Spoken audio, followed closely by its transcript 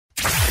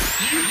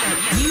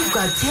You've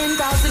got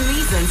 10,000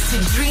 reasons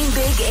to dream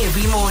big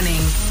every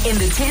morning in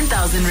the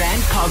 10,000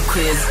 Rand Pop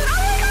Quiz.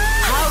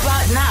 How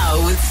about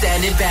now with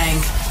Standard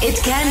Bank? It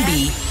can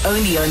be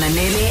only on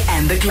Anele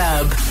and the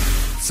Club.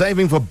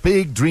 Saving for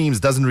big dreams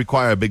doesn't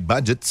require a big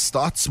budget.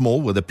 Start small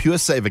with a Pure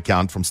Save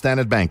account from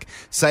Standard Bank.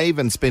 Save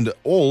and spend it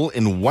all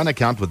in one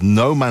account with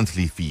no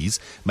monthly fees.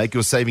 Make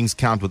your savings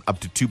count with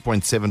up to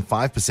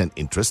 2.75%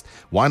 interest.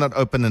 Why not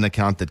open an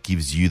account that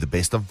gives you the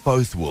best of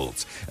both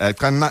worlds?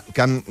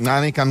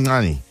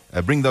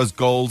 Bring those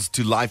goals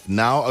to life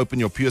now. Open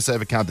your Pure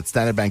Save account at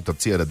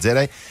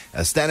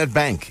standardbank.co.za. Standard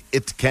Bank,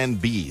 it can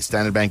be.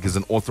 Standard Bank is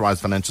an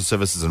authorized financial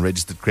services and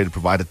registered credit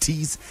provider.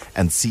 T's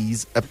and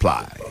C's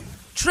apply.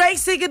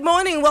 Tracy, good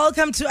morning.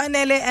 Welcome to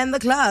Anele and the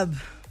Club.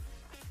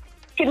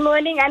 Good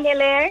morning,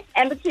 Anele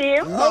and the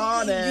team.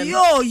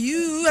 Yo,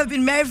 you have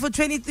been married for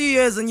 23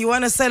 years and you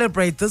want to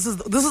celebrate. This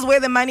is where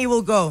the money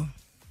will go.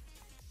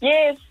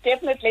 Yes,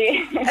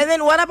 definitely. And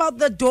then what about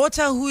the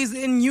daughter who is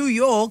in New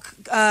York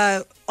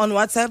on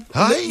WhatsApp?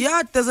 Hi?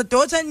 Yeah, there's a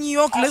daughter in New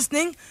York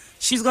listening.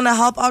 She's going to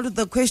help out with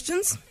the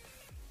questions.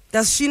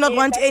 Does she not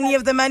want any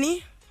of the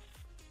money?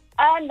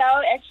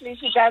 No, actually,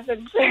 she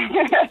doesn't.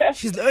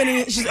 She's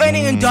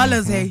earning in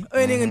dollars, hey?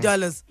 Earning in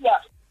dollars. Yeah.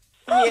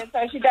 Yeah,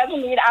 so she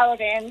doesn't need our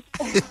rent.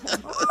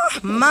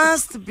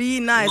 Must be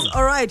nice.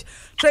 All right.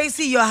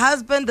 Tracy, your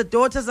husband, the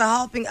daughters are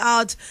helping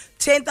out.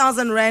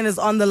 10,000 Rand is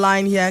on the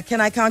line here.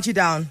 Can I count you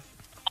down?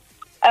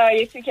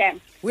 Yes, you can.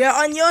 We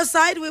are on your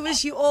side. We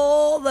wish you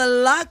all the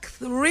luck.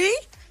 3,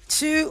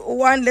 2,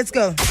 1. Let's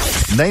go.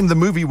 Name the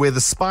movie where the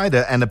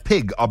spider and a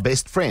pig are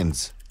best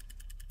friends.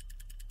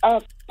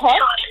 Pop?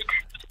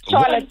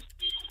 Charlotte.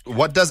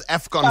 What does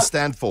AFCON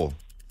stand for?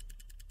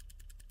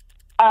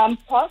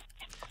 Pop?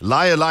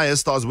 Liar Liar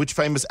stars which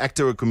famous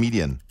actor or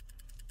comedian?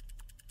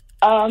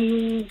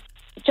 Jim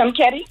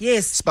Carrey?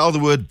 Yes. Spell the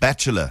word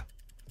bachelor.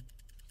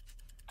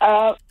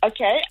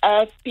 Okay.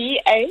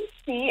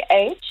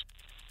 BACHELOR.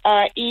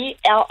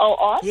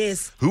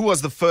 Yes. Who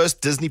was the first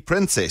Disney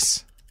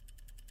princess?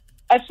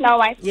 Snow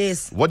White.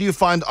 Yes. What do you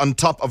find on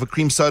top of a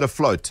cream soda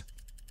float?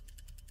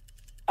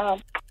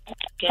 Ice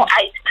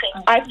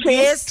cream.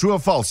 Yes. True or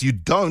false? You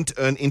don't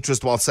earn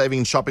interest while saving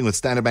and shopping with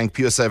Standard Bank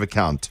Pure Save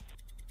account.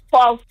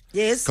 False.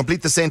 Yes.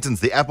 Complete the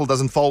sentence. The apple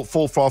doesn't fall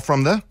far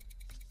from the...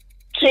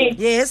 Tree.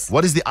 Yes.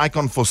 What is the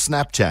icon for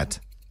Snapchat?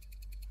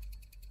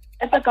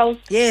 It's a ghost.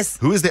 Yes.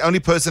 Who is the only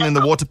person in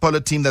the water polo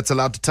team that's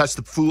allowed to touch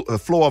the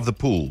floor of the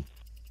pool?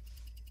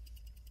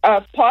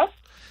 Pop?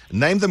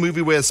 Name the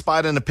movie where a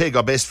spider and a pig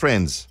are best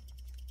friends.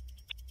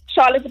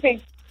 Charlotte the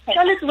Pig.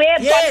 Charlotte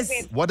Web. Yes.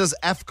 What does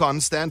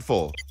AFCON stand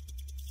for?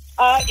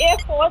 Air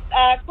Force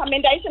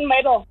Commendation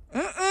Medal.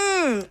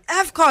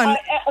 AFCON.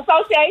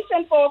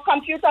 Association for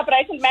Computer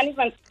Operation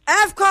Management.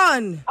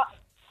 AFCON.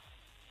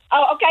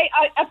 Okay.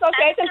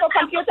 Association for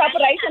Computer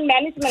Operation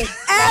Management.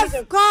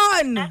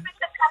 AFCON.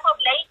 Africa Cup of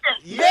Nations.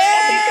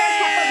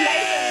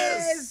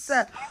 Yes.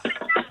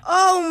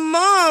 Oh,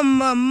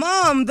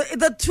 Mom.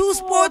 The two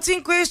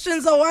sporting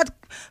questions are what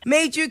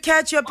made you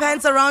catch your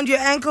pants around your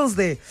ankles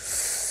there.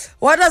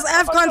 What does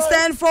AFCON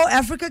stand for?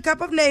 Africa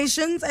Cup of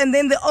Nations. And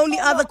then the only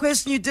other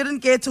question you didn't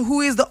get to,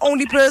 who is the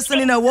only person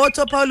in a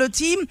water polo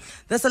team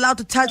that's allowed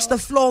to touch the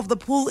floor of the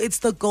pool? It's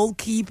the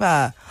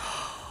goalkeeper.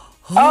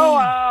 Oh,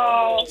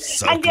 wow.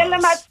 So and then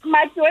close.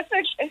 my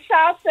daughter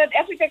shouted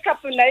Africa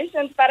Cup of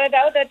Nations, but I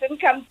know that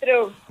didn't come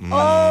through.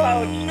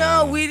 Oh,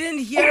 no, we didn't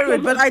hear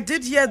it. But I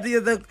did hear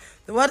the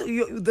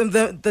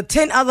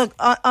 10 other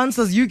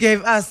answers you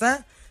gave us, huh?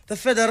 The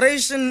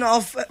Federation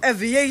of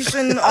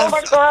Aviation Oh,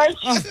 my gosh.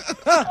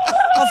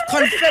 of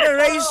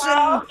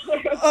Confederation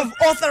of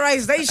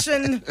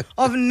Authorization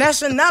of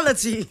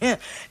Nationality. 8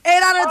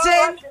 out of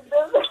 10.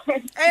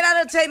 8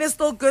 out of 10 is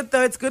still good,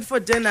 though. It's good for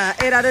dinner.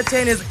 8 out of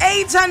 10 is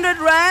 800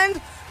 Rand.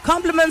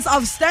 Compliments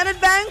of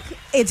Standard Bank.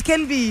 It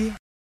can be.